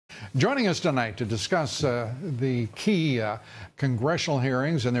Joining us tonight to discuss the key congressional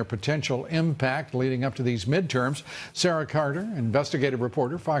hearings and their potential impact leading up to these midterms, Sara Carter, investigative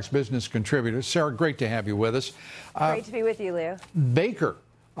reporter, Fox Business contributor. Sara, great to have you with us. Great to be with you, Lou. Baker,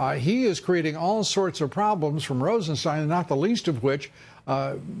 he is creating all sorts of problems from Rosenstein, not the least of which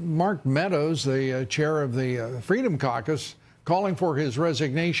Mark Meadows, the chair of the Freedom Caucus, calling for his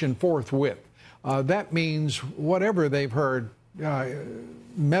resignation forthwith. That means whatever they've heard,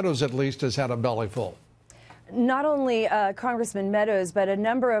 Meadows at least has had a belly full. Not only Congressman Meadows, but a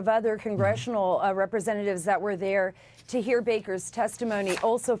number of other congressional representatives that were there to hear Baker's testimony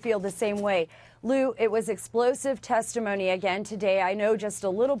also feel the same way. Lou, it was explosive testimony again today. I know just a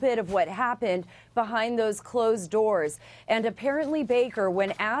little bit of what happened behind those closed doors. And apparently Baker,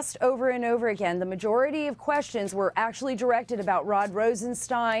 when asked over and over again, the majority of questions were actually directed about Rod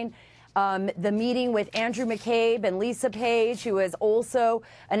Rosenstein, the meeting with Andrew McCabe and Lisa Page, who is also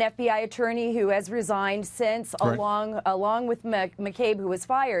an FBI attorney who has resigned since, right, along with McCabe, who was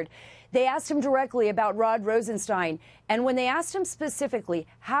fired. They asked him directly about Rod Rosenstein. And when they asked him specifically,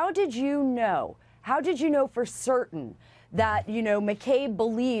 how did you know for certain that, McCabe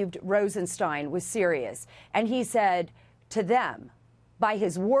believed Rosenstein was serious? And he said to them, by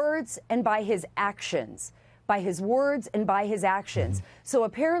his words and by his actions. By his words and by his actions. So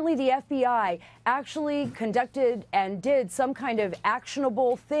apparently the FBI actually conducted and did some kind of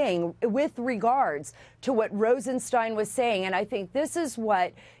actionable thing with regards to what Rosenstein was saying. And I think this is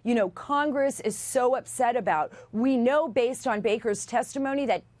what, Congress is so upset about. We know based on Baker's testimony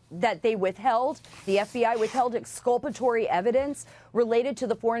that they withheld, the FBI withheld exculpatory evidence related to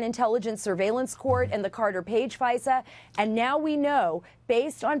the Foreign Intelligence Surveillance Court and the Carter Page FISA. And now we know,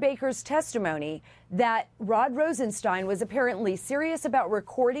 based on Baker's testimony, that Rod Rosenstein was apparently serious about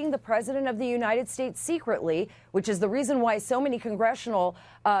recording the President of the United States secretly, which is the reason why so many congressional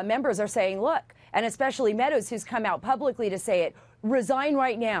members are saying, look, and especially Meadows, who's come out publicly to say it, resign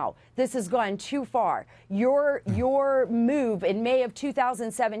right now. This has gone too far. Your move in May of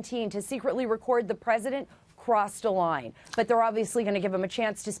 2017 to secretly record the president crossed a line. But they're obviously going to give him a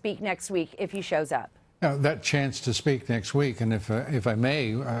chance to speak next week if he shows up. Now, that chance to speak next week, and if I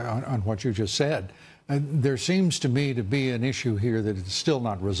may, on what you just said, there seems to me to be an issue here that is still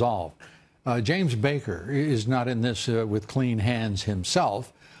not resolved. James Baker is not in this with clean hands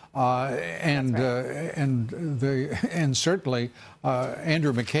himself. And certainly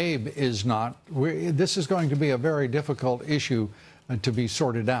Andrew McCabe is not. This is going to be a very difficult issue to be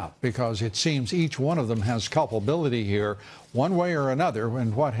sorted out, because it seems each one of them has culpability here, one way or another,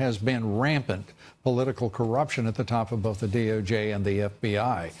 in what has been rampant political corruption at the top of both the DOJ and the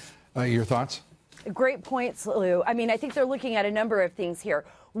FBI. Your thoughts? Great points, Lou. I mean, I think they're looking at a number of things here.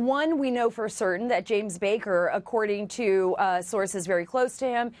 One, we know for certain that James Baker, according to sources very close to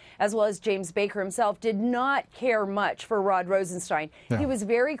him, as well as James Baker himself, did not care much for Rod Rosenstein. Yeah. He was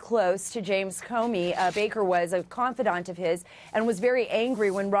very close to James Comey. Baker was a confidant of his and was very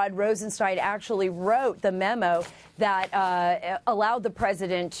angry when Rod Rosenstein actually wrote the memo that allowed the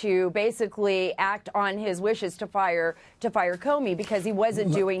president to basically act on his wishes to fire Comey because he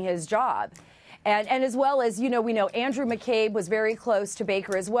wasn't doing his job. And as well as, we know Andrew McCabe was very close to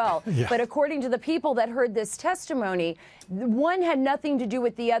Baker as well. Yeah. But according to the people that heard this testimony, one had nothing to do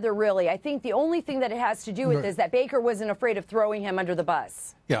with the other, really. I think the only thing that it has to do with is that Baker wasn't afraid of throwing him under the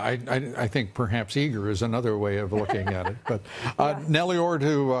bus. Yeah, I think perhaps eager is another way of looking at it. But yeah. Nellie Orr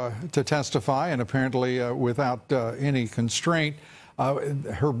to testify, and apparently without any constraint.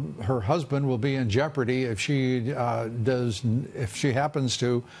 Her husband will be in jeopardy if she happens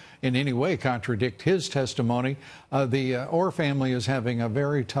to in any way contradict his testimony. The Orr family is having a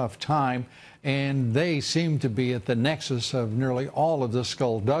very tough time, and they seem to be at the nexus of nearly all of the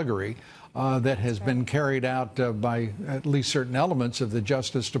skullduggery that has been carried out by at least certain elements of the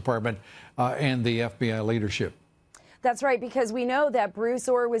Justice Department and the FBI leadership. That's right, because we know that Bruce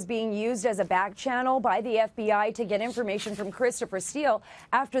Orr was being used as a back channel by the FBI to get information from Christopher Steele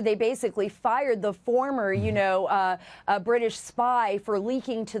after they basically fired the former, British spy for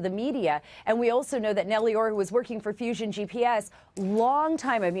leaking to the media. And we also know that Nellie Orr, who was working for Fusion GPS, long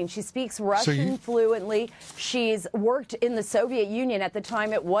time. I mean, she speaks Russian fluently. She's worked in the Soviet Union. At the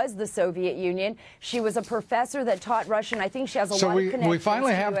time, it was the Soviet Union. She was a professor that taught Russian. I think she has a lot of connections. So we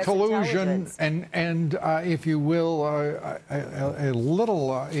finally have collusion and if you will, a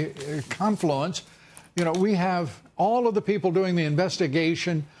little confluence. We have all of the people doing the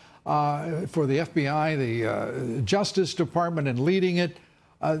investigation for the FBI, the Justice Department, and leading it.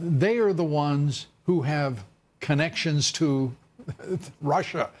 They are the ones who have connections to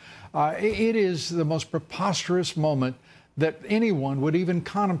Russia. It is the most preposterous moment that anyone would even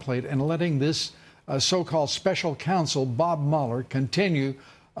contemplate and letting this so-called special counsel, Bob Mueller, continue.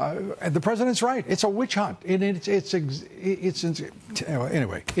 The president's right. It's a witch hunt. Anyway,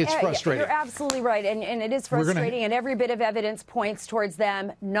 it's frustrating. You're absolutely right. And it is frustrating. And every bit of evidence points towards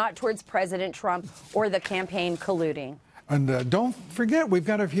them, not towards President Trump or the campaign colluding. And don't forget, we've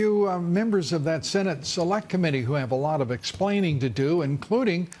got a few members of that Senate Select Committee who have a lot of explaining to do,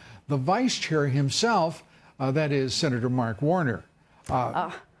 including the vice chair himself, that is Senator Mark Warner.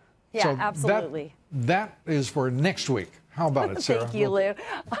 Yeah, so absolutely. That is for next week. How about it, Sarah? Thank you, Lou.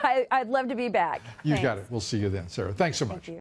 I'd love to be back. You got it. We'll see you then, Sarah. Thanks so much. Thank you.